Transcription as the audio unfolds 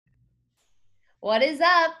What is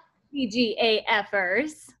up?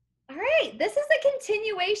 PGAFers. All right, this is a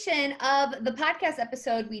continuation of the podcast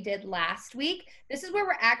episode we did last week. This is where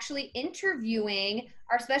we're actually interviewing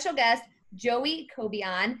our special guest, Joey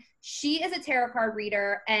Kobian. She is a tarot card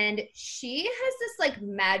reader, and she has this like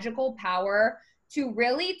magical power to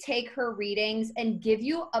really take her readings and give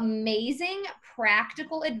you amazing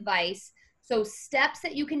practical advice. So steps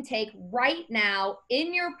that you can take right now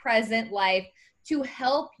in your present life to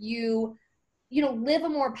help you live a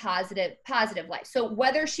more positive life. So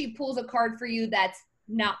whether she pulls a card for you that's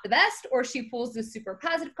not the best or she pulls the super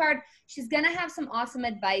positive card, she's going to have some awesome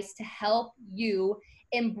advice to help you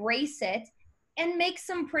embrace it and make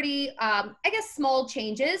some pretty, small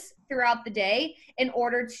changes throughout the day in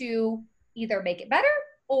order to either make it better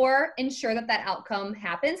or ensure that that outcome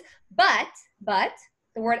happens. But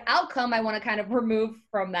the word outcome I want to kind of remove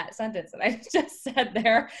from that sentence that I just said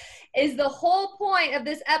there is the whole point of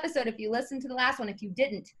this episode. If you listened to the last one, if you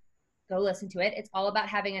didn't, go listen to it. It's all about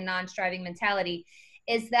having a non-striving mentality,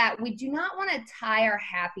 is that we do not want to tie our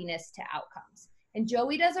happiness to outcomes. And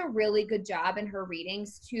Joey does a really good job in her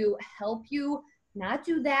readings to help you not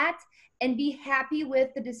do that and be happy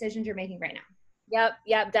with the decisions you're making right now.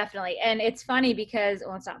 Yep, definitely. And it's funny because,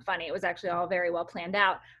 well, it's not funny. It was actually all very well planned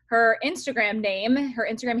out. Her Instagram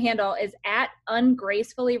handle is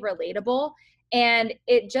 @ungracefullyrelatable. And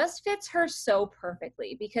it just fits her so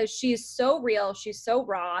perfectly because she's so real. She's so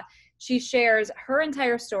raw. She shares her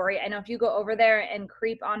entire story. I know if you go over there and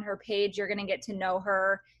creep on her page, you're going to get to know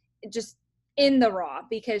her just in the raw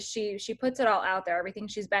because she puts it all out there, everything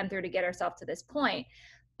she's been through to get herself to this point.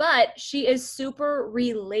 But she is super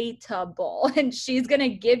relatable and she's going to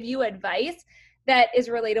give you advice that is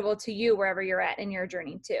relatable to you wherever you're at in your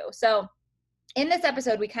journey too. So in this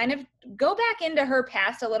episode, we kind of go back into her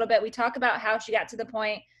past a little bit. We talk about how she got to the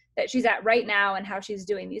point that she's at right now and how she's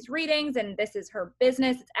doing these readings, and this is her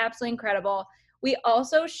business. It's absolutely incredible. We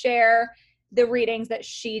also share the readings that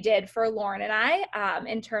she did for Lauren and I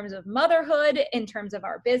in terms of motherhood, in terms of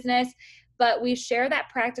our business. But we share that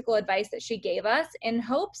practical advice that she gave us in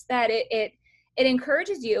hopes that it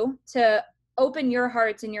encourages you to open your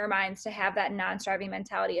hearts and your minds to have that non-striving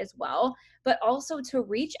mentality as well, but also to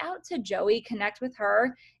reach out to Joey, connect with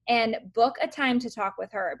her, and book a time to talk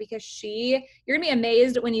with her because you're gonna be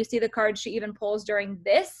amazed when you see the cards she even pulls during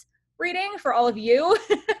this reading for all of you.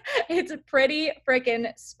 It's pretty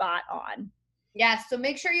freaking spot on. Yes, so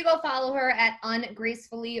make sure you go follow her at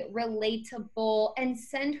Ungracefully Relatable and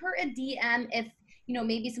send her a DM if,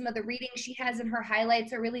 maybe some of the readings she has in her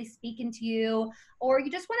highlights are really speaking to you, or you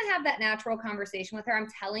just want to have that natural conversation with her. I'm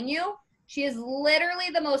telling you, she is literally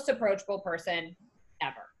the most approachable person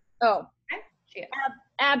ever. Oh, okay? She is.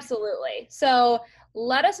 Absolutely. So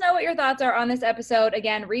let us know what your thoughts are on this episode.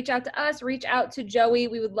 Again, reach out to us, reach out to Joey.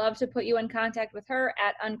 We would love to put you in contact with her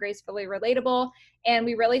at Ungracefully Relatable. And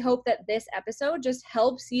we really hope that this episode just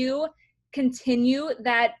helps you continue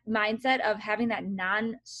that mindset of having that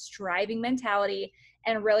non-striving mentality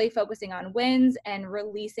and really focusing on wins and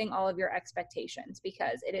releasing all of your expectations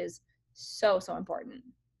because it is so, so important.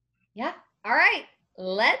 Yeah. All right.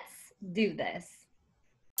 Let's do this.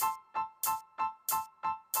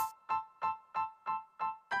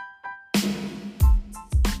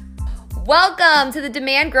 Welcome to the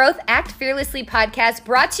Demand Growth Act Fearlessly podcast,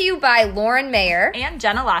 brought to you by Lauren Mayer and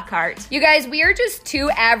Jenna Lockhart. You guys, we are just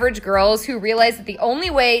two average girls who realized that the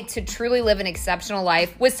only way to truly live an exceptional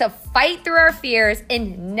life was to fight through our fears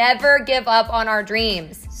and never give up on our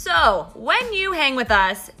dreams. So, when you hang with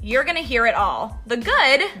us, you're going to hear it all. The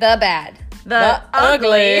good, the bad, the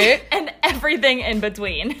ugly, and everything in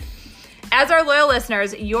between. As our loyal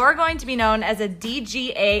listeners, you're going to be known as a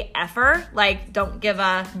DGAFer, like don't give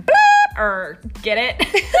a or get it?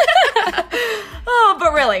 Oh,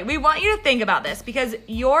 but really, we want you to think about this because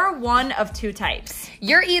you're one of two types.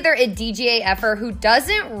 You're either a DGAFer who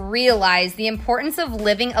doesn't realize the importance of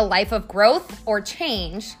living a life of growth or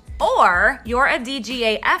change, or you're a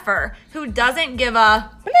DGAFer who doesn't give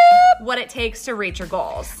a what it takes to reach your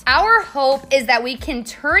goals. Our hope is that we can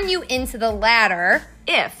turn you into the latter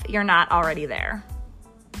if you're not already there.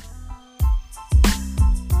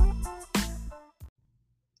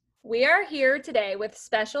 We are here today with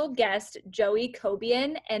special guest Joey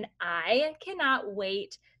Kobian, and I cannot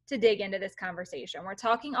wait to dig into this conversation. We're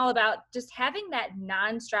talking all about just having that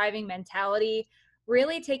non-striving mentality,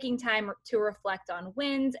 really taking time to reflect on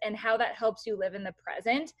wins and how that helps you live in the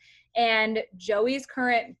present. And Joey's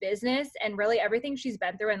current business and really everything she's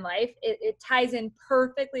been through in life, it ties in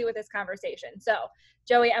perfectly with this conversation. So,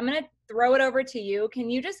 Joey, I'm going to throw it over to you. Can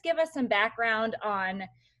you just give us some background on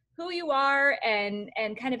who you are and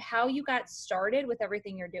kind of how you got started with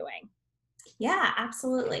everything you're doing? Yeah,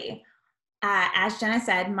 absolutely. As Jenna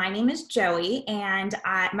said, my name is Joey, and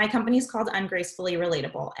my company is called Ungracefully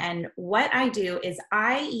Relatable. And what I do is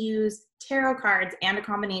I use tarot cards and a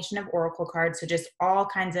combination of oracle cards, so just all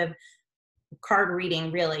kinds of card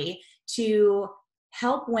reading, really, to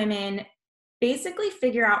help women basically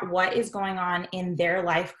figure out what is going on in their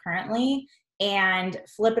life currently and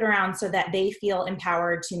flip it around so that they feel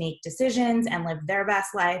empowered to make decisions and live their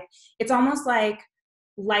best life. It's almost like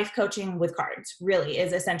life coaching with cards, really,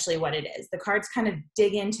 is essentially what it is. The cards kind of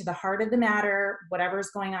dig into the heart of the matter,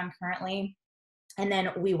 whatever's going on currently, and then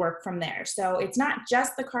we work from there. So it's not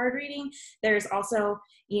just the card reading. There's also,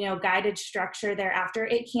 guided structure thereafter.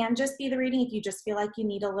 It can just be the reading if you just feel like you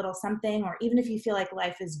need a little something, or even if you feel like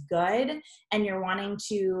life is good and you're wanting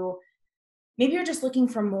to, maybe you're just looking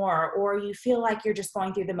for more, or you feel like you're just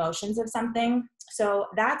going through the motions of something. So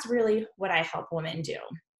that's really what I help women do.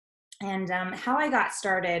 And how I got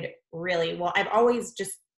started, really, well, I've always,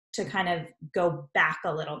 just to kind of go back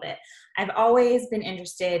a little bit, I've always been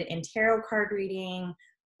interested in tarot card reading.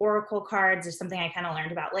 Oracle cards is something I kind of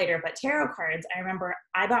learned about later, but tarot cards, I remember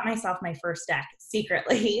I bought myself my first deck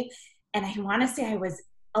secretly. And I want to say I was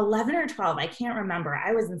 11 or 12. I can't remember.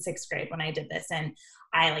 I was in 6th grade when I did this. And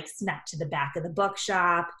I snuck to the back of the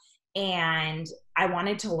bookshop and I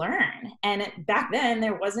wanted to learn. And back then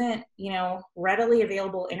there wasn't, readily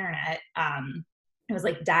available internet. It was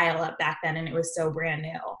like dial up back then, and it was so brand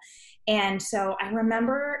new. And so I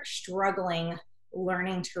remember struggling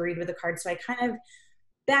learning to read with the cards. So I kind of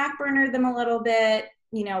backburnered them a little bit,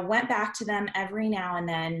 went back to them every now and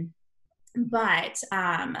then. But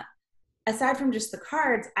aside from just the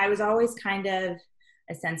cards, I was always kind of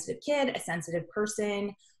a sensitive kid, a sensitive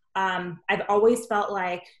person. I've always felt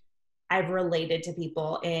like I've related to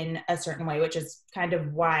people in a certain way, which is kind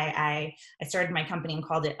of why I started my company and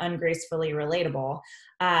called it Ungracefully Relatable.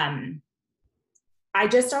 I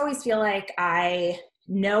just always feel like I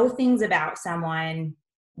know things about someone,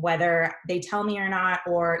 whether they tell me or not,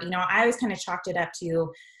 or, I always kind of chalked it up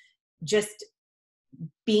to just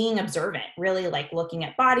being observant, really, like looking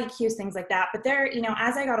at body cues, things like that. But there,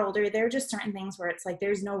 as I got older, there are just certain things where it's like,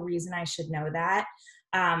 there's no reason I should know that.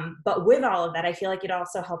 But with all of that, I feel like it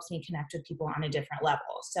also helps me connect with people on a different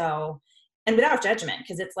level. So, and without judgment,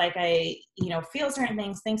 because it's like I, feel certain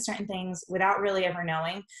things, think certain things without really ever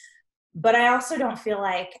knowing. But I also don't feel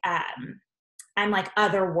like I'm like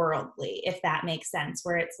otherworldly, if that makes sense,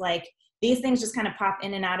 where it's like these things just kind of pop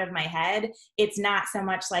in and out of my head. It's not so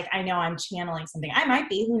much like I know I'm channeling something. I might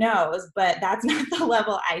be, who knows, but that's not the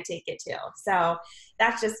level I take it to. So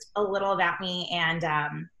that's just a little about me.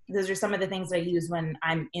 And those are some of the things I use when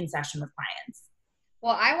I'm in session with clients.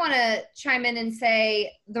 Well, I want to chime in and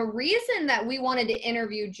say the reason that we wanted to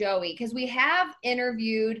interview Joey, because we have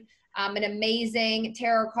interviewed an amazing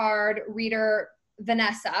tarot card reader,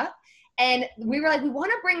 Vanessa. And we were like, we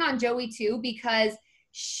want to bring on Joey too, because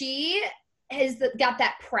she has got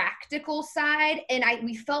that practical side. And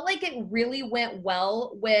we felt like it really went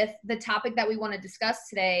well with the topic that we want to discuss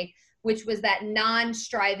today, which was that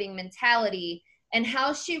non-striving mentality, and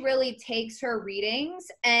how she really takes her readings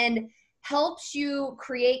and helps you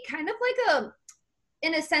create kind of like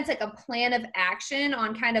in a sense, like a plan of action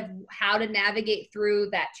on kind of how to navigate through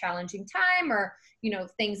that challenging time, or,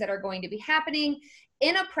 things that are going to be happening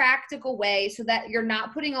in a practical way, so that you're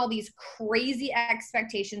not putting all these crazy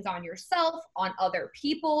expectations on yourself, on other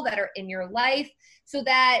people that are in your life, so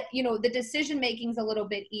that, the decision making's a little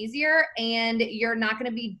bit easier, and you're not going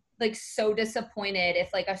to be like so disappointed if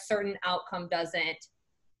like a certain outcome doesn't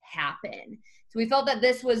happen. So we felt that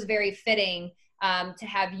this was very fitting to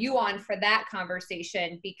have you on for that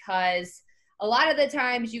conversation, because a lot of the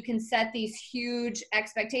times you can set these huge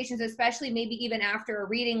expectations, especially maybe even after a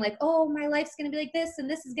reading, like, oh, my life's going to be like this and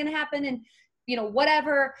this is going to happen and,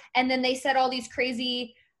 whatever. And then they set all these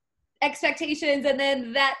crazy expectations, and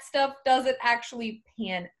then that stuff doesn't actually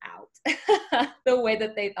pan out the way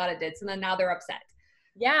that they thought it did. So then now they're upset.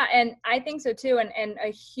 Yeah, and I think so too. And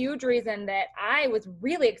a huge reason that I was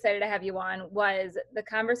really excited to have you on was the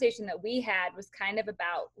conversation that we had was kind of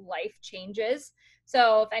about life changes.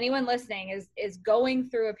 So if anyone listening is going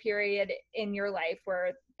through a period in your life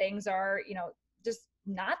where things are, just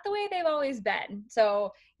not the way they've always been.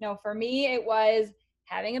 So, for me, it was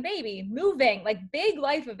having a baby, moving, like big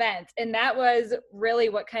life events. And that was really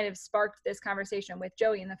what kind of sparked this conversation with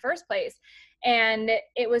Joey in the first place. And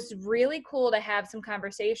it was really cool to have some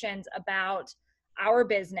conversations about our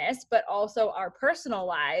business, but also our personal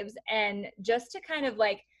lives, and just to kind of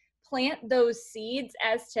like plant those seeds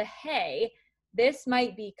as to, hey, this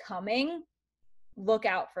might be coming. Look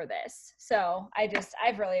out for this. So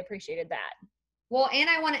I've really appreciated that. Well, and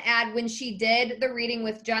I want to add, when she did the reading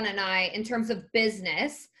with Jen and I in terms of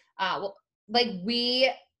business,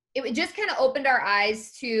 it just kind of opened our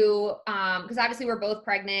eyes to, because obviously we're both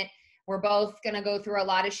pregnant. We're both going to go through a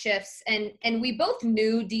lot of shifts, and we both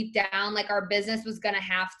knew deep down, like, our business was going to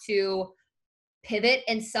have to pivot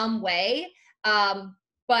in some way.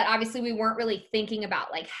 But obviously we weren't really thinking about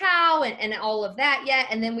like how and all of that yet.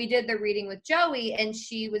 And then we did the reading with Joey, and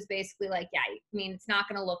she was basically like, yeah, I mean, it's not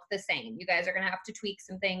going to look the same. You guys are going to have to tweak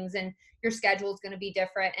some things, and your schedule is going to be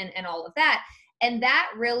different, and all of that. And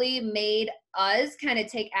that really made us kind of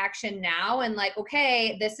take action now and like,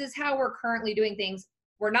 okay, this is how we're currently doing things.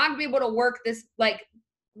 We're not going to be able to work this like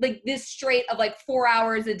this straight of like 4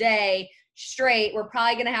 hours a day straight. We're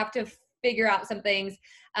probably going to have to figure out some things.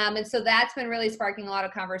 And so that's been really sparking a lot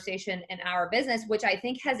of conversation in our business, which I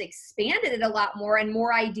think has expanded it a lot more, and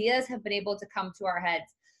more ideas have been able to come to our heads.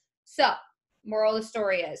 So moral of the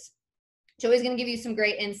story is Joey's going to give you some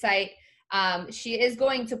great insight. She is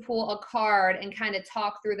going to pull a card and kind of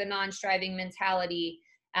talk through the non-striving mentality.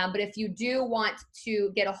 But if you do want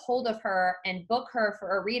to get a hold of her and book her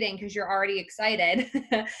for a reading because you're already excited,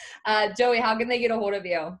 Joey, how can they get a hold of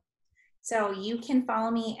you? So you can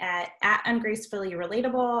follow me at Ungracefully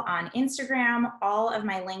Relatable on Instagram. All of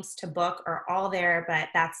my links to book are all there, but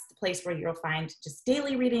that's the place where you'll find just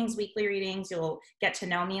daily readings, weekly readings. You'll get to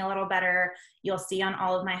know me a little better. You'll see on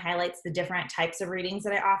all of my highlights the different types of readings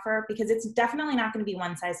that I offer, because it's definitely not going to be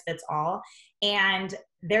one size fits all. And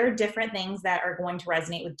there are different things that are going to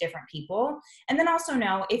resonate with different people. And then also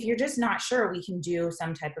know, if you're just not sure, we can do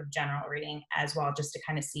some type of general reading as well, just to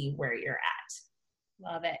kind of see where you're at.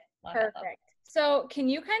 Love it. Perfect. So can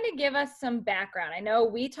you kind of give us some background? I know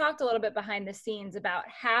we talked a little bit behind the scenes about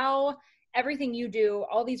how everything you do,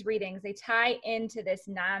 all these readings, they tie into this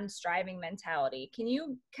non-striving mentality. Can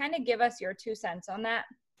you kind of give us your 2 cents on that?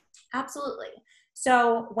 Absolutely.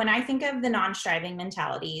 So when I think of the non-striving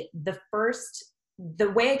mentality, the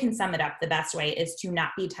way I can sum it up, the best way, is to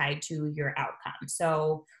not be tied to your outcome.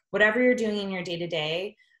 So whatever you're doing in your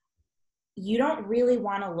day-to-day, you don't really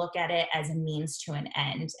want to look at it as a means to an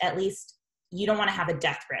end. At least you don't want to have a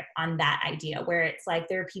death grip on that idea, where it's like,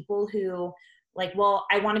 there are people who like, well,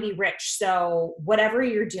 I want to be rich. So whatever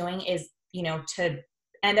you're doing is, to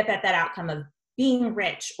end up at that outcome of being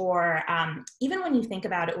rich. Or even when you think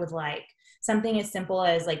about it with like something as simple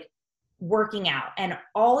as like working out, and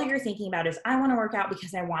all you're thinking about is, I want to work out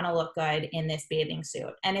because I want to look good in this bathing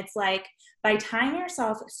suit. And it's like, by tying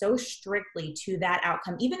yourself so strictly to that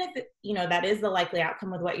outcome, even if that is the likely outcome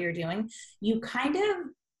with what you're doing, you kind of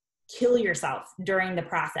kill yourself during the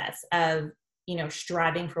process of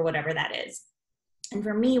striving for whatever that is. And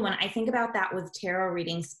for me, when I think about that with tarot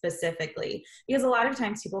reading specifically, because a lot of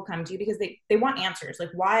times people come to you because they want answers. Like,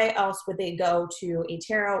 why else would they go to a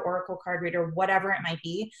tarot, oracle card reader, whatever it might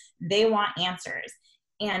be? They want answers.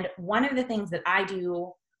 And one of the things that I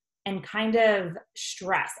do and kind of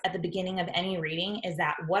stress at the beginning of any reading is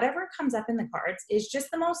that whatever comes up in the cards is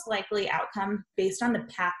just the most likely outcome based on the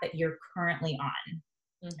path that you're currently on.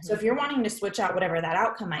 Mm-hmm. So if you're wanting to switch out whatever that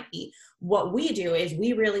outcome might be, what we do is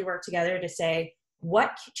we really work together to say,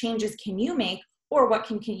 what changes can you make, or what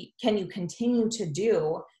can you continue to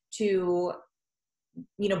do to,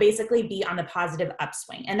 basically be on the positive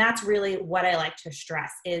upswing? And that's really what I like to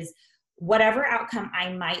stress is, whatever outcome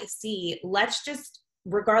I might see, let's just,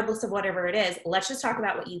 regardless of whatever it is, let's just talk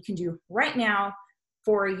about what you can do right now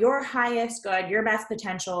for your highest good, your best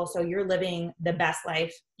potential, so you're living the best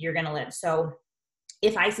life you're going to live. So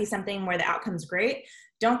if I see something where the outcome's great,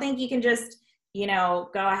 don't think you can just, go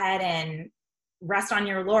ahead and rest on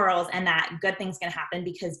your laurels and that good thing's going to happen.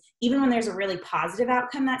 Because even when there's a really positive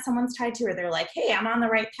outcome that someone's tied to, or they're like, hey, I'm on the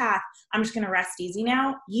right path, I'm just going to rest easy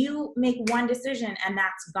now, you make one decision and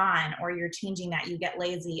that's gone, or you're changing that, you get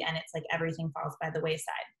lazy, and it's like everything falls by the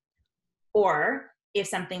wayside. Or if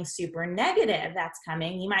something's super negative that's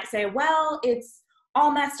coming, you might say, well, it's all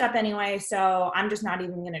messed up anyway, so I'm just not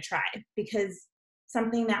even going to try. Because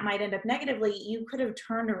something that might end up negatively, you could have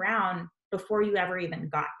turned around before you ever even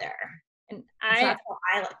got there. And that's how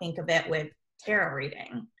I think of it with tarot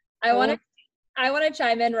reading. I want to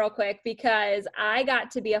chime in real quick, because I got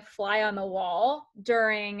to be a fly on the wall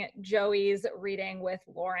during Joey's reading with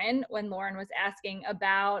Lauren, when Lauren was asking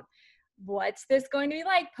about what's this going to be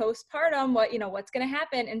like postpartum, what's going to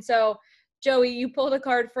happen. And so Joey, you pulled a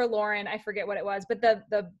card for Lauren. I forget what it was, but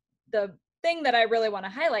the thing that I really want to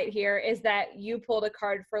highlight here is that you pulled a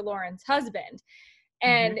card for Lauren's husband.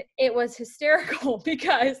 And it was hysterical,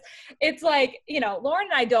 because it's like, Lauren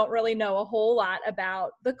and I don't really know a whole lot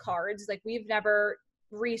about the cards. Like, we've never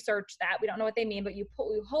researched that. We don't know what they mean, but you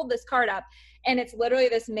hold this card up, and it's literally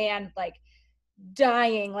this man, like,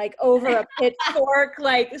 dying, like over a pitchfork,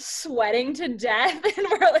 like sweating to death.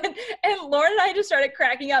 And Lauren and I just started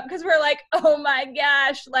cracking up because we're like, oh my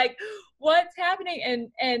gosh, like what's happening?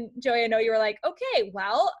 And Joey, I know you were like, okay,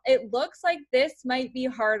 well, it looks like this might be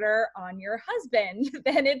harder on your husband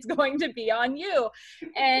than it's going to be on you.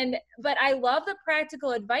 But I love the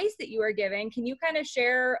practical advice that you were giving. Can you kind of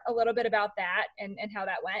share a little bit about that and how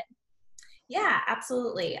that went? Yeah,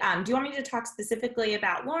 absolutely. Do you want me to talk specifically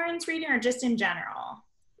about Lauren's reading or just in general?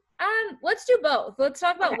 Let's do both. Let's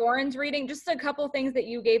talk about Okay. Lauren's reading, just a couple things that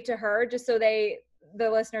you gave to her, just so the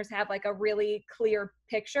listeners have like a really clear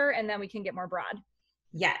picture, and then we can get more broad.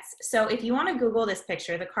 Yes. So if you want to Google this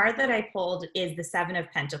picture, the card that I pulled is the Seven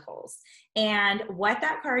of Pentacles. And what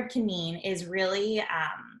that card can mean is really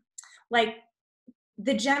like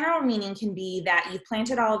the general meaning can be that you've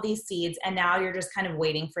planted all of these seeds and now you're just kind of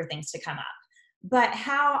waiting for things to come up. But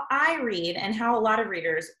how I read and how a lot of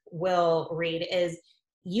readers will read is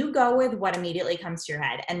you go with what immediately comes to your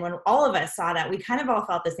head. And when all of us saw that, we kind of all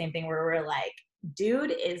felt the same thing where we're like,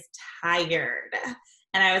 dude is tired.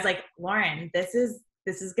 And I was like, Lauren, this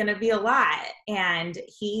is going to be a lot. And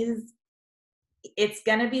it's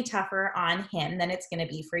going to be tougher on him than it's going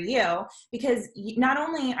to be for you, because not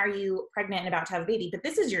only are you pregnant and about to have a baby, but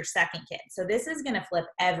this is your second kid. So this is going to flip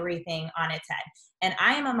everything on its head. And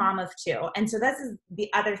I am a mom of two. And so this is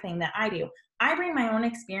the other thing that I do. I bring my own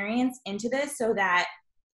experience into this so that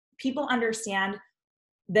people understand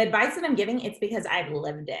the advice that I'm giving. It's because I've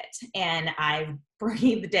lived it and I've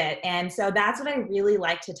breathed it. And so that's what I really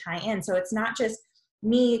like to tie in. So it's not just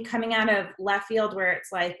me coming out of left field where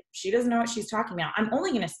it's like, she doesn't know what she's talking about. I'm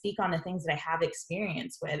only going to speak on the things that I have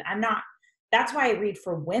experience with. That's why I read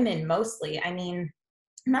for women mostly. I mean,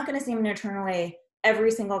 I'm not going to say I'm going to turn away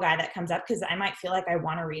every single guy that comes up because I might feel like I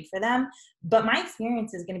want to read for them. But my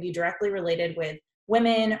experience is going to be directly related with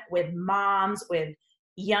women, with moms, with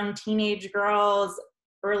young teenage girls,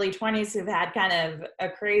 early 20s who've had kind of a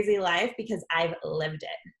crazy life because I've lived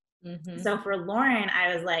it. Mm-hmm. So for Lauren,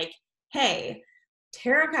 I was like, hey,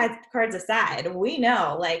 tarot cards aside, we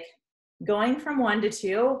know like going from 1 to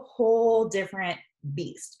 2, whole different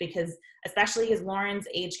beast, because especially as Lauren's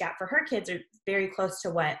age gap for her kids are very close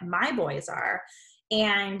to what my boys are.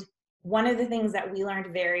 And one of the things that we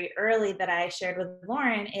learned very early that I shared with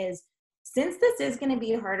Lauren is, since this is going to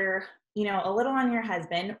be harder, a little on your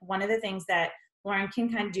husband, one of the things that Lauren can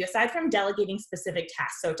kind of do, aside from delegating specific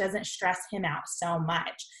tasks so it doesn't stress him out so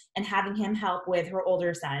much, and having him help with her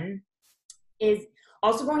older son, is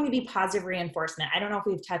also going to be positive reinforcement. I don't know if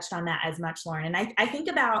we've touched on that as much, Lauren. And I think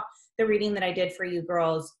about the reading that I did for you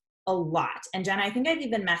girls a lot. And Jen, I think I've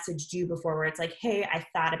even messaged you before where it's like, hey, I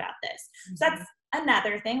thought about this. Mm-hmm. So that's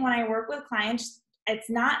another thing. When I work with clients, it's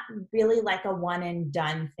not really like a one and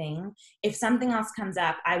done thing. If something else comes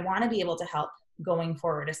up, I want to be able to help going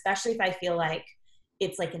forward, especially if I feel like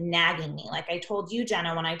it's like nagging me. Like I told you,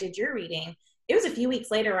 Jenna, when I did your reading, it was a few weeks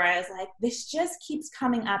later where I was like, this just keeps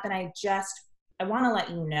coming up and I want to let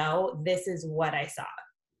you know this is what I saw.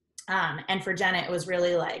 And for Jenna, it was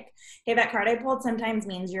really like, hey, that card I pulled sometimes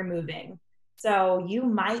means you're moving. So you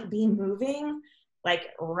might be moving like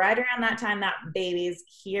right around that time that baby's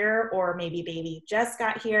here, or maybe baby just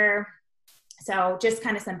got here. So just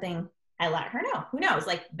kind of something I let her know. Who knows?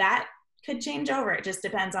 Like that could change over. It just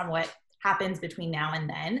depends on what happens between now and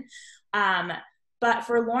then. But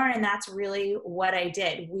for Lauren, that's really what I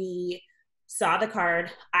did. We saw the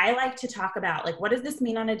card. I like to talk about like, what does this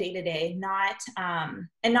mean on a day-to-day?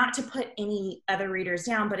 And not to put any other readers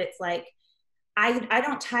down, but it's like, I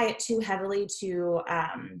don't tie it too heavily to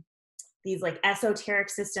these like esoteric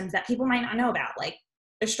systems that people might not know about, like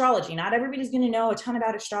astrology. Not everybody's going to know a ton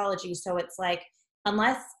about astrology. So it's like,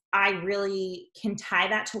 unless I really can tie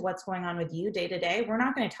that to what's going on with you day to day, we're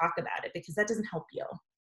not going to talk about it because that doesn't help you.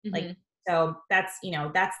 Mm-hmm. Like, so that's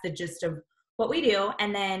the gist of what we do.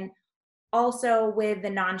 And then also with the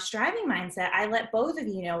non-striving mindset, I let both of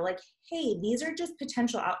you know, like, hey, these are just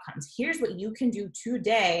potential outcomes. Here's what you can do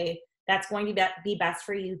today that's going to be best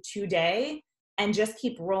for you today, and just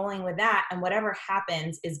keep rolling with that. And whatever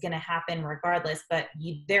happens is going to happen regardless, but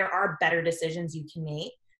there are better decisions you can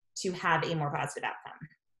make to have a more positive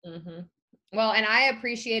outcome. Mm-hmm. Well, and I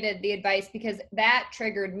appreciated the advice because that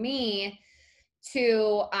triggered me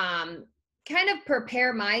to kind of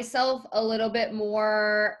prepare myself a little bit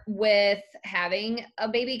more with having a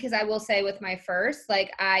baby. Because I will say with my first,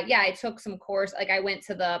 like, I took some course, like I went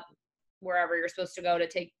to the wherever you're supposed to go to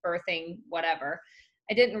take birthing, whatever.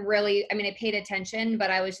 I didn't really, I paid attention,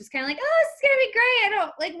 but I was just kind of like, oh, this is going to be great. I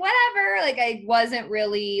don't like, whatever. Like I wasn't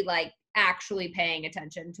really like actually paying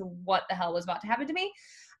attention to what the hell was about to happen to me.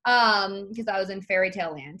 Because I was in fairy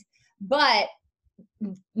tale land. But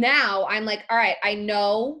now I'm like, all right, I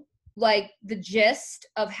know like the gist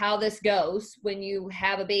of how this goes when you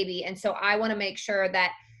have a baby. And so I want to make sure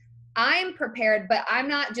that I'm prepared, but I'm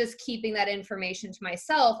not just keeping that information to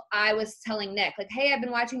myself. I was telling Nick, like, hey, I've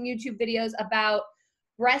been watching YouTube videos about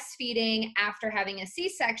breastfeeding after having a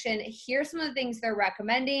C-section. Here's some of the things they're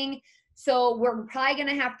recommending. So we're probably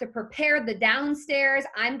going to have to prepare the downstairs.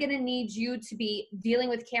 I'm going to need you to be dealing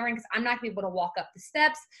with Cameron because I'm not going to be able to walk up the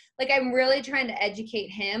steps. Like, I'm really trying to educate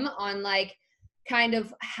him on like kind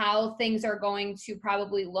of how things are going to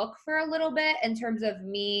probably look for a little bit in terms of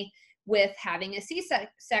me with having a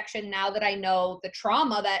C-section now that I know the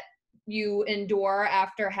trauma that you endure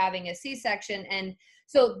after having a C-section. And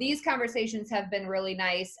so these conversations have been really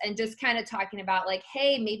nice, and just kind of talking about like,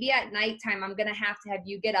 hey, maybe at nighttime, I'm going to have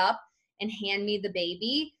you get up and hand me the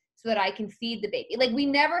baby so that I can feed the baby. Like, we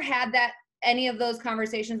never had any of those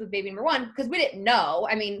conversations with baby number one because we didn't know.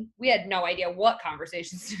 I mean, we had no idea what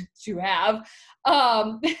conversations to have.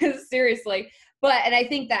 Seriously. And I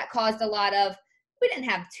think that caused a lot of, we didn't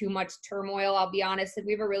have too much turmoil, I'll be honest. And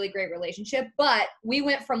we have a really great relationship, but we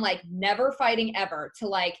went from like never fighting ever to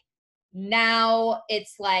like, now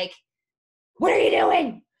it's like, what are you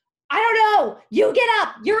doing? I don't know. You get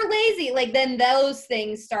up. You're lazy. Like, then those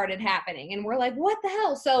things started happening and we're like, what the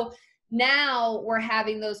hell? So now we're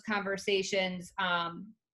having those conversations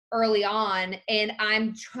early on, and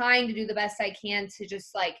I'm trying to do the best I can to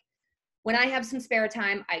just like, when I have some spare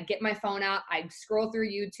time, I get my phone out, I scroll through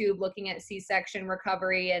YouTube looking at C-section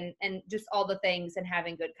recovery and just all the things and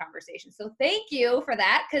having good conversations. So thank you for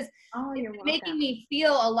that, because it's making me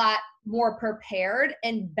feel a lot more prepared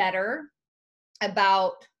and better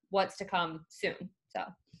about what's to come soon. So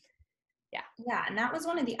yeah. Yeah. And that was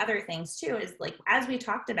one of the other things too, is like, as we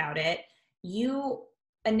talked about it, you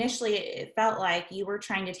initially, it felt like you were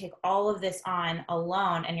trying to take all of this on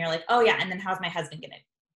alone, and you're like, oh yeah, and then how's my husband going to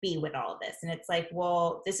be with all of this? And it's like,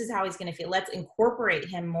 well, this is how he's going to feel. Let's incorporate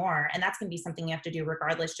him more. And that's going to be something you have to do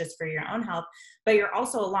regardless, just for your own health. But you're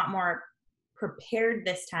also a lot more prepared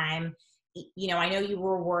this time. You know, I know you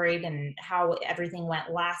were worried and how everything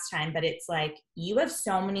went last time, but it's like, you have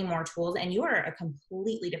so many more tools, and you are a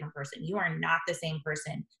completely different person. You are not the same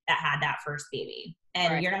person that had that first baby.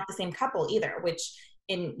 And right. You're not the same couple either, which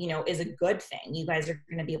is a good thing. You guys are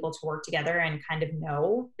going to be able to work together and kind of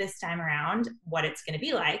know this time around what it's going to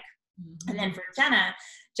be like. Mm-hmm. And then for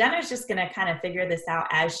Jenna's just going to kind of figure this out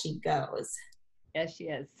as she goes. Yes, she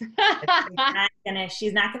is.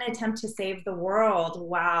 She's not going to attempt to save the world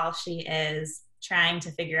while she is trying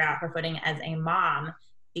to figure out her footing as a mom,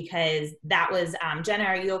 because that was, Jenna,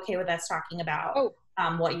 are you okay with us talking about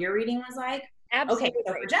what your reading was like? Absolutely. Okay,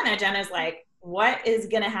 so for Jenna's like, what is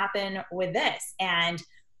going to happen with this? And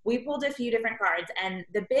we pulled a few different cards, and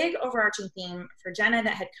the big overarching theme for Jenna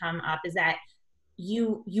that had come up is that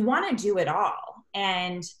you want to do it all.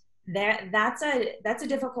 And that's a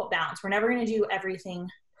difficult balance. We're never going to do everything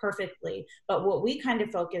perfectly, but what we kind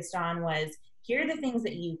of focused on was, here are the things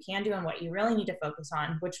that you can do and what you really need to focus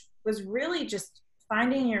on, which was really just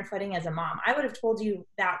finding your footing as a mom. I would have told you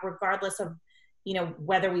that regardless of,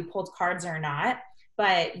 whether we pulled cards or not,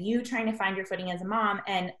 but you trying to find your footing as a mom.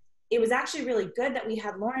 And it was actually really good that we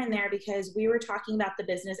had Lauren there, because we were talking about the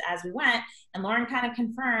business as we went, and Lauren kind of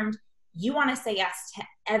confirmed, you want to say yes to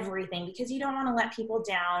everything because you don't want to let people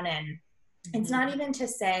down. And it's not even to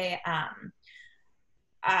say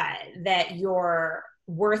that your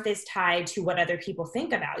worth is tied to what other people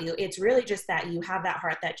think about you. It's really just that you have that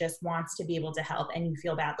heart that just wants to be able to help, and you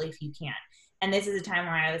feel badly if you can't. And this is a time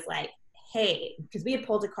where I was like, hey, because we had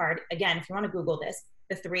pulled a card, again, if you want to Google this,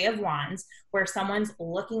 the Three of Wands, where someone's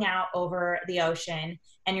looking out over the ocean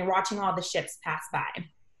and you're watching all the ships pass by.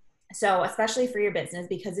 So especially for your business,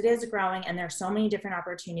 because it is growing and there's so many different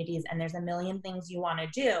opportunities and there's a million things you want to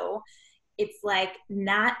do, it's like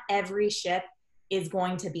not every ship is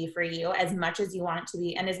going to be for you as much as you want it to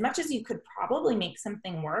be. And as much as you could probably make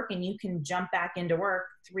something work and you can jump back into work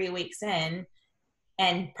 3 weeks in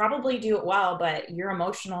and probably do it well, but your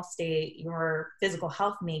emotional state, your physical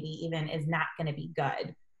health maybe even is not going to be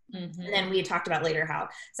good. Mm-hmm. And then we talked about later how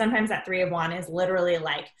sometimes that Three of Wands is literally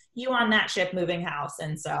like you on that ship moving house.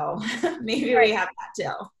 And so maybe we have that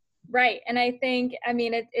too. Right. And I think,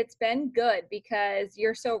 it's been good because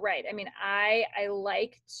you're so right.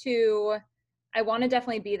 I want to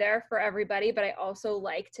definitely be there for everybody, but I also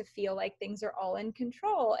like to feel like things are all in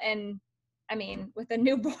control. And with a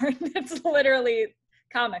newborn, it's literally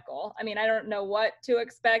comical. I don't know what to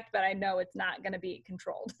expect, but I know it's not going to be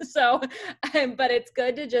controlled. So, but it's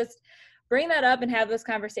good to just bring that up and have those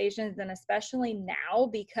conversations. And especially now,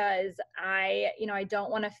 because I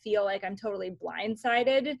don't want to feel like I'm totally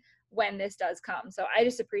blindsided when this does come. So I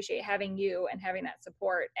just appreciate having you and having that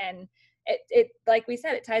support. And it like we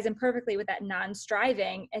said, it ties in perfectly with that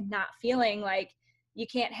non-striving and not feeling like you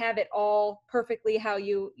can't have it all perfectly how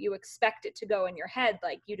you expect it to go in your head.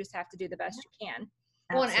 Like you just have to do the best you can.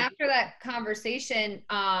 Well, and after that conversation,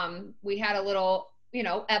 we had a little,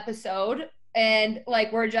 episode, and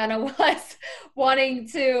like where Jenna was wanting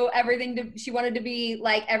she wanted to be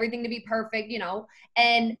like everything to be perfect,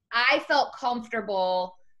 and I felt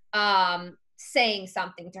comfortable saying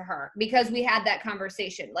something to her because we had that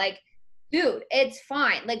conversation. Like, dude, it's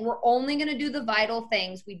fine. Like, we're only going to do the vital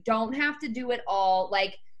things. We don't have to do it all.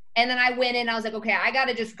 Like, and then I went in, I was like, okay, I got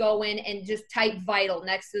to just go in and just type vital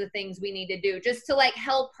next to the things we need to do just to like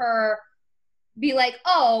help her be like,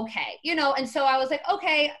 oh, okay. And so I was like,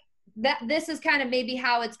 okay, this is kind of maybe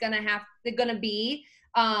how it's going to be.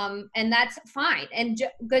 And that's fine. And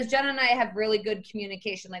because Jenna and I have really good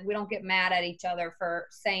communication, like we don't get mad at each other for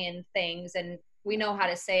saying things, and we know how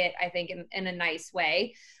to say it, I think, in a nice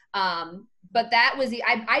way. But that was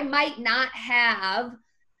I might not have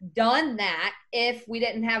done that if we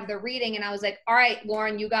didn't have the reading. And I was like, all right,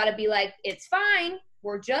 Lauren, you got to be like, it's fine.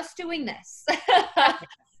 We're just doing this.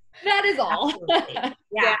 That is all.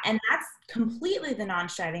 Yeah. And that's completely the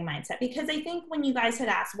non-striving mindset, because I think when you guys had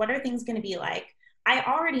asked, what are things going to be like? I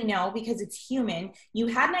already know, because it's human. You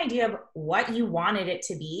had an idea of what you wanted it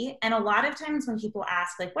to be. And a lot of times when people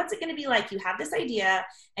ask, like, what's it going to be like? You have this idea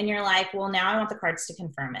and you're like, well, now I want the cards to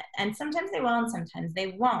confirm it. And sometimes they will and sometimes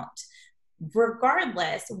they won't.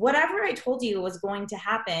 Regardless, whatever I told you was going to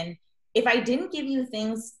happen, if I didn't give you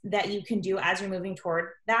things that you can do as you're moving toward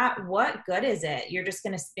that, what good is it? You're just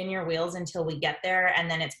going to spin your wheels until we get there,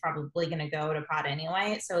 and then it's probably going to go to pot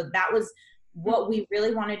anyway. So that was what we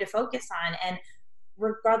really wanted to focus on. And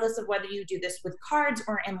regardless of whether you do this with cards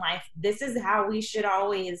or in life, this is how we should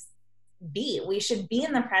always be. We should be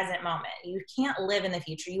in the present moment. You can't live in the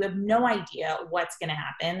future. You have no idea what's going to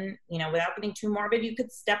happen. Without getting too morbid, you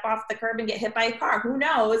could step off the curb and get hit by a car. Who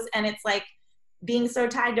knows? And it's like, being so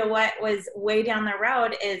tied to what was way down the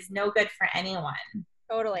road is no good for anyone.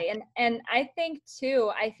 Totally. And I think too,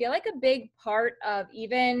 I feel like a big part of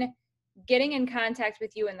even getting in contact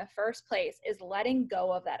with you in the first place is letting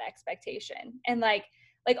go of that expectation, and like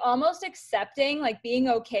almost accepting, like being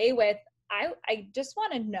okay with, I just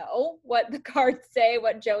want to know what the cards say,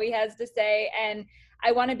 what Joey has to say. And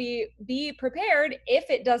I want to be prepared if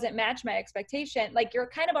it doesn't match my expectation. Like, you're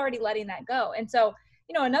kind of already letting that go. And so,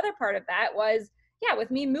 another part of that was,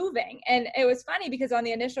 with me moving. And it was funny because on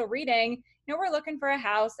the initial reading, we're looking for a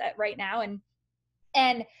house right now.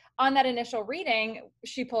 And on that initial reading,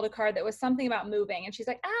 she pulled a card that was something about moving. And she's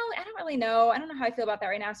like, oh, I don't really know. I don't know how I feel about that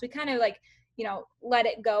right now. So we kind of like, let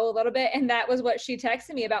it go a little bit. And that was what she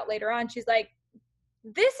texted me about later on. She's like,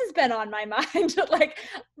 this has been on my mind. Like,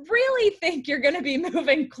 really think you're going to be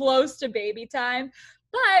moving close to baby time.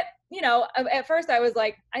 But, at first I was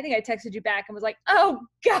like, I think I texted you back and was like, oh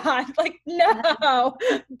God, like, no.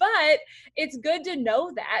 But it's good to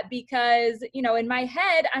know that, because, in my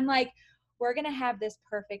head, I'm like, we're going to have this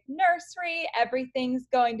perfect nursery. Everything's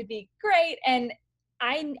going to be great. And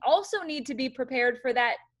I also need to be prepared for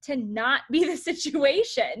that to not be the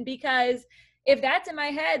situation, because if that's in my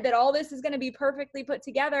head that all this is going to be perfectly put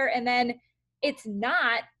together and then it's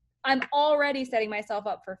not, I'm already setting myself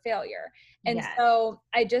up for failure. And yes. So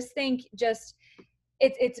I just think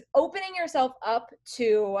it's opening yourself up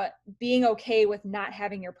to being okay with not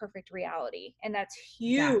having your perfect reality. And that's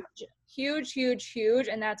huge, huge, huge, huge.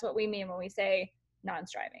 And that's what we mean when we say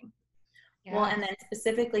non-striving. Yeah. Well, and then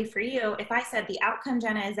specifically for you, if I said the outcome,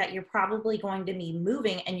 Jenna, is that you're probably going to be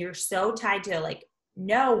moving and you're so tied to like,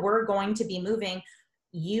 no, we're going to be moving.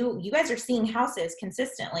 You guys are seeing houses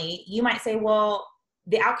consistently. You might say, well,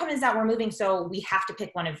 the outcome is that we're moving, so we have to pick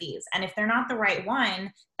one of these. And if they're not the right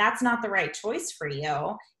one, that's not the right choice for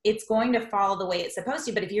you. It's going to fall the way it's supposed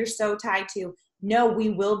to. But if you're so tied to, no, we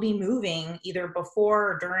will be moving either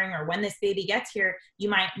before or during or when this baby gets here, you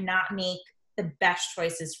might not make the best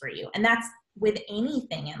choices for you. And that's with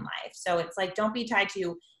anything in life. So it's like, don't be tied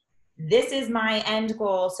to, this is my end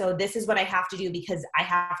goal, so this is what I have to do because I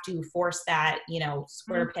have to force that,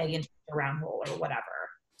 square peg into a round hole or whatever.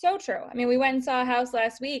 So true. I mean, we went and saw a house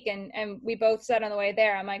last week and we both said on the way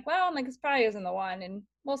there, I'm like, this probably isn't the one, and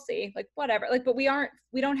we'll see, like, whatever. Like, but we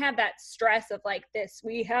don't have that stress of like this,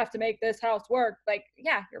 we have to make this house work. Like,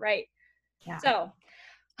 yeah, you're right. Yeah. So,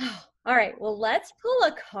 all right, well, let's pull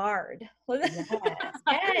a card. Yes.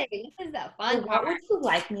 Hey, this is a fun card. What would you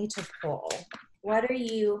like me to pull? What are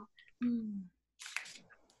you,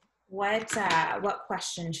 what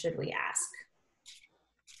question should we ask?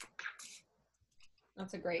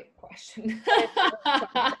 That's a great question.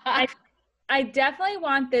 I definitely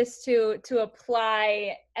want this to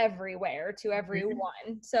apply everywhere to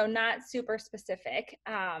everyone. So not super specific.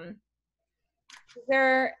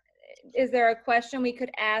 Is there a question we could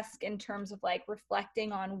ask in terms of like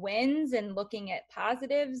reflecting on wins and looking at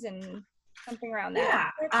positives and something around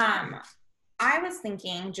that? Yeah. I was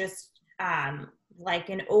thinking just like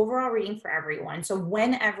an overall reading for everyone. So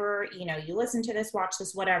whenever, you know, you listen to this, watch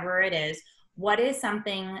this, whatever it is, what is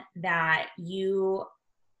something that you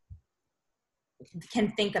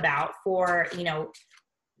can think about for, you know,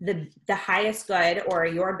 the highest good or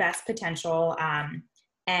your best potential,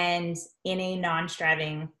 and in a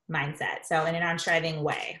non-striving mindset. So in a non-striving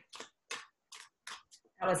way.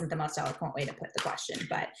 That wasn't the most eloquent way to put the question,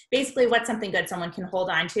 but basically what's something good someone can hold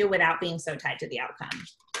on to without being so tied to the outcome.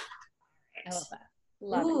 I love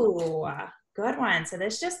that. Ooh, good one. So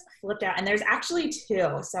this just flipped out, and there's actually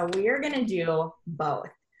two. So we are going to do both.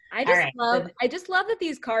 I just love that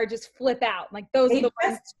these cards just flip out. Like those are the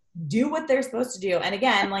ones. Do what they're supposed to do. And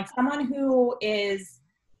again, like someone who is,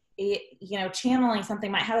 you know, channeling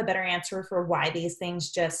something might have a better answer for why these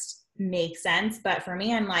things just make sense. But for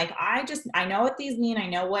me, I'm like, I know what these mean. I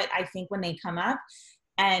know what I think when they come up.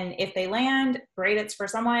 And if they land, great, it's for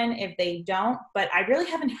someone. If they don't, but I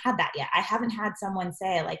really haven't had that yet. I haven't had someone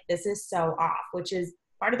say like, this is so off, which is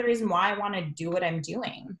part of the reason why I want to do what I'm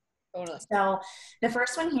doing. Totally. So the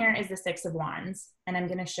first one here is the Six of Wands, and I'm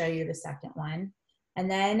going to show you the second one. And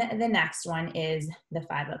then the next one is the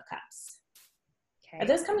Five of Cups. Okay. Are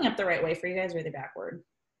those coming up the right way for you guys, or are they backward?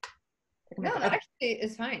 No, that actually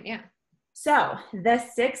is fine. Yeah. So the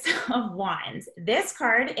Six of Wands, this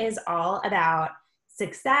card is all about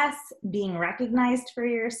success, being recognized for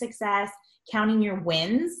your success, counting your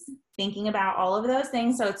wins, thinking about all of those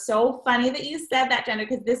things. So it's so funny that you said that, Jenna,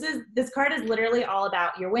 because this card is literally all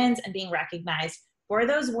about your wins and being recognized for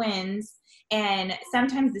those wins. And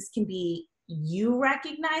sometimes this can be you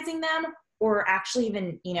recognizing them, or actually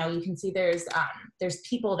even, you know, you can see there's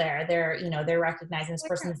people there. They're recognizing this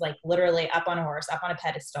person's like literally up on a horse, up on a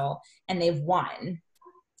pedestal, and they've won.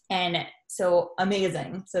 And so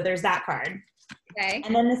amazing. So there's that card. Okay.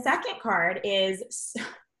 And then the second card is,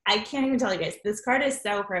 I can't even tell you guys, this card is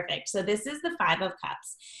so perfect. So this is the Five of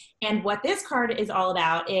Cups. And what this card is all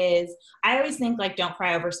about is, I always think like, don't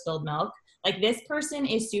cry over spilled milk. Like this person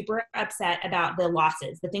is super upset about the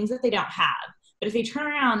losses, the things that they don't have. But if they turn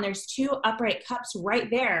around, there's two upright cups right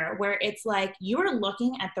there where it's like, you are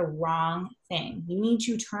looking at the wrong thing. You need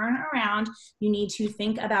to turn around. You need to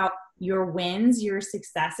think about your wins, your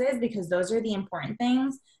successes, because those are the important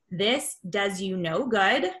things. This does you no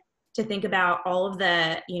good to think about all of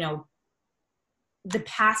the, you know, the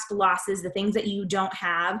past losses, the things that you don't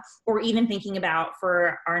have, or even thinking about,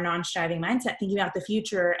 for our non-striving mindset, thinking about the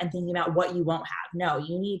future and thinking about what you won't have. No,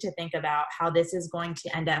 you need to think about how this is going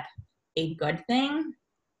to end up a good thing,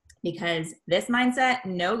 because this mindset,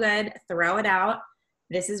 no good, throw it out.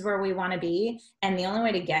 This is where we want to be. And the only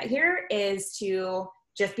way to get here is to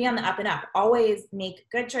just be on the up and up. Always make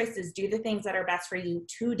good choices. Do the things that are best for you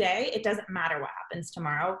today. It doesn't matter what happens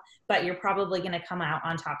tomorrow, but you're probably going to come out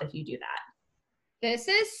on top if you do that. This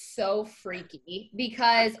is so freaky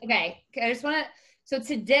because, okay, I just want to, so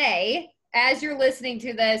today, as you're listening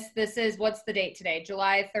to this, this is, what's the date today?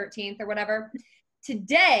 July 13th or whatever.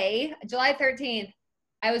 Today, July 13th,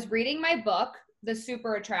 I was reading my book, The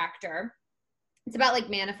Super Attractor. It's about like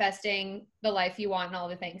manifesting the life you want and all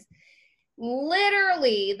the things.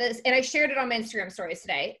 Literally this, and I shared it on my Instagram stories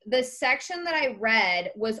today. The section that I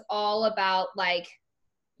read was all about like,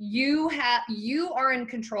 you are in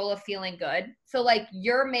control of feeling good. So like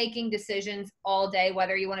you're making decisions all day,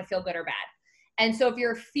 whether you want to feel good or bad. And so if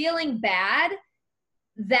you're feeling bad,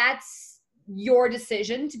 that's your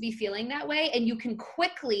decision to be feeling that way. And you can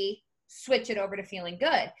quickly switch it over to feeling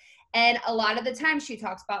good. And a lot of the time she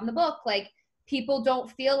talks about in the book, like people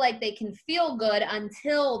don't feel like they can feel good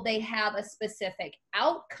until they have a specific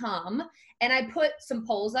outcome. And I put some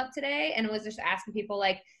polls up today and it was just asking people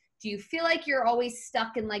like, do you feel like you're always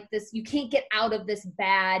stuck in like this, you can't get out of this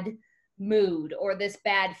bad mood or this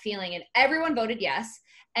bad feeling? And everyone voted yes.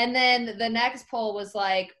 And then the next poll was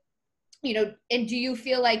like, you know, and do you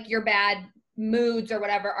feel like your bad moods or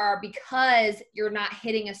whatever are because you're not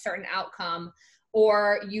hitting a certain outcome,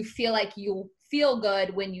 or you feel like you feel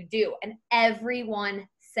good when you do? And everyone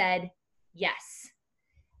said yes.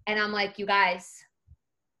 And I'm like, you guys,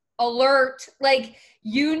 alert, like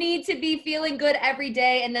you need to be feeling good every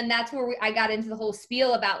day. And then that's where I got into the whole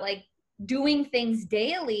spiel about like doing things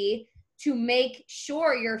daily to make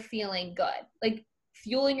sure you're feeling good, like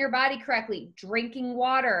fueling your body correctly, drinking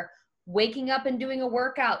water, waking up and doing a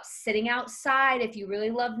workout, sitting outside if you really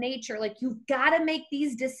love nature. Like, you've got to make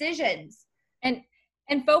these decisions.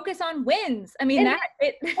 And focus on wins. I mean,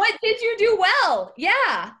 what did you do well?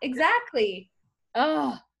 Yeah, exactly.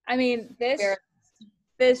 Oh, I mean,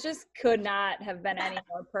 this just could not have been any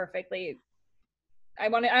more perfectly. I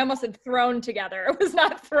almost said thrown together. It was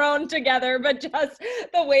not thrown together, but just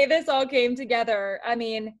the way this all came together. I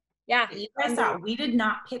mean, yeah. You guys saw, we did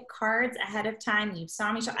not pick cards ahead of time. You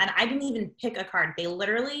saw me and I didn't even pick a card. They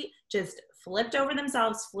literally just flipped over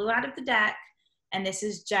themselves, flew out of the deck. And this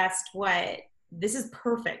is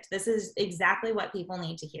perfect. This is exactly what people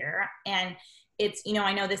need to hear. And it's,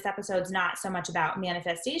 I know this episode's not so much about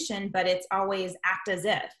manifestation, but it's always act as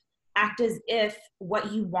if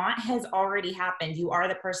what you want has already happened. You are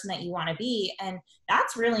the person that you want to be. And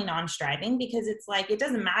that's really non-striving, because it's like, it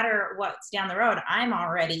doesn't matter what's down the road. I'm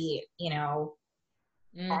already,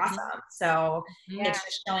 awesome. So it's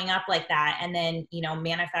just showing up like that. And then,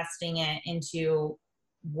 manifesting it into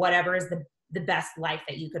whatever is the best life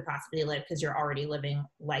that you could possibly live, because you're already living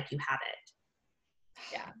like you have it.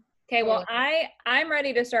 Yeah. Okay. Well, I'm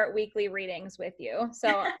ready to start weekly readings with you.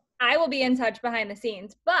 So I will be in touch behind the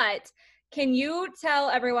scenes, but can you tell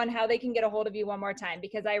everyone how they can get a hold of you one more time?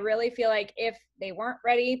 Because I really feel like if they weren't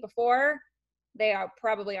ready before, they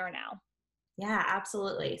probably are now. Yeah,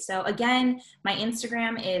 absolutely. So again, my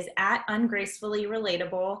Instagram is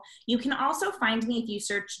 @ungracefullyrelatable. You can also find me if you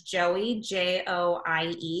search Joie,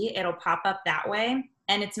 Joie. It'll pop up that way.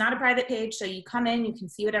 And it's not a private page, so you come in, you can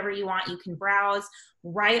see whatever you want, you can browse.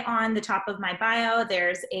 Right on the top of my bio,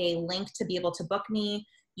 there's a link to be able to book me.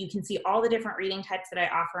 You can see all the different reading types that I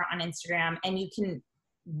offer on Instagram, and you can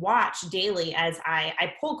watch daily as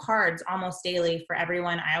I pull cards almost daily for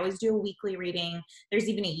everyone. I always do a weekly reading. There's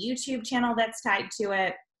even a YouTube channel that's tied to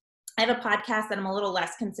it. I have a podcast that I'm a little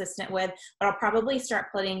less consistent with, but I'll probably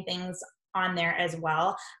start putting things on there as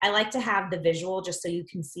well. I like to have the visual just so you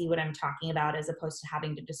can see what I'm talking about, as opposed to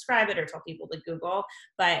having to describe it or tell people to Google.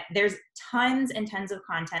 But there's tons and tons of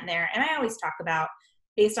content there. And I always talk about,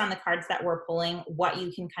 based on the cards that we're pulling, what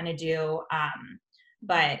you can kind of do.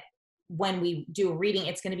 But when we do a reading,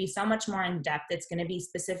 it's going to be so much more in depth. It's going to be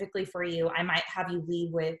specifically for you. I might have you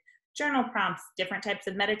leave with journal prompts, different types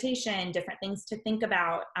of meditation, different things to think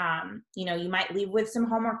about. You might leave with some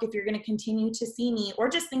homework if you're going to continue to see me, or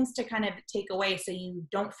just things to kind of take away, so you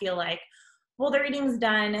don't feel like, well, the reading's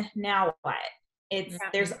done, now what?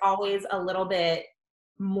 There's always a little bit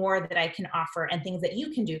more that I can offer, and things that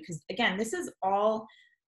you can do. Because again, this is all,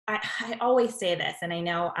 I always say this, and I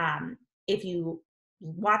know if you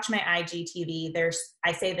watch my IGTV,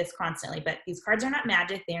 I say this constantly, but these cards are not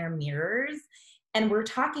magic, they are mirrors. And we're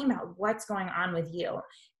talking about what's going on with you.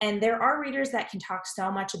 And there are readers that can talk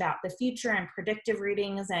so much about the future and predictive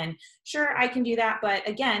readings. And sure, I can do that. But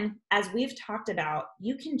again, as we've talked about,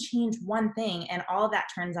 you can change one thing and all of that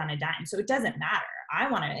turns on a dime. So it doesn't matter.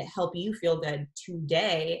 I want to help you feel good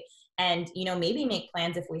today. And, maybe make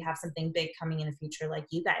plans if we have something big coming in the future like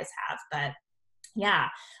you guys have. But yeah,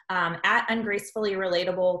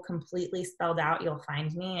 @ungracefullyrelatable, completely spelled out, you'll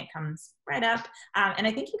find me. It comes right up. And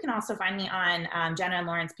I think you can also find me on Jenna and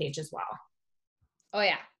Lauren's page as well. Oh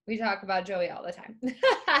yeah, we talk about Joie all the time.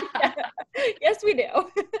 Yes, we do.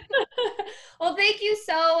 Well, thank you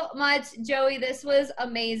so much, Joie. This was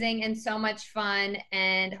amazing and so much fun.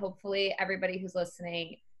 And hopefully everybody who's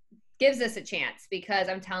listening gives this a chance, because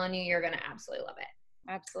I'm telling you, you're going to absolutely love it.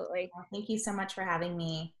 Absolutely. Well, thank you so much for having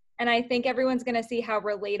me. And I think everyone's going to see how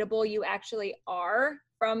relatable you actually are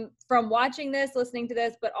from watching this, listening to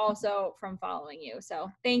this, but also from following you.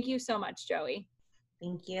 So thank you so much, Joie.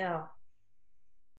 Thank you.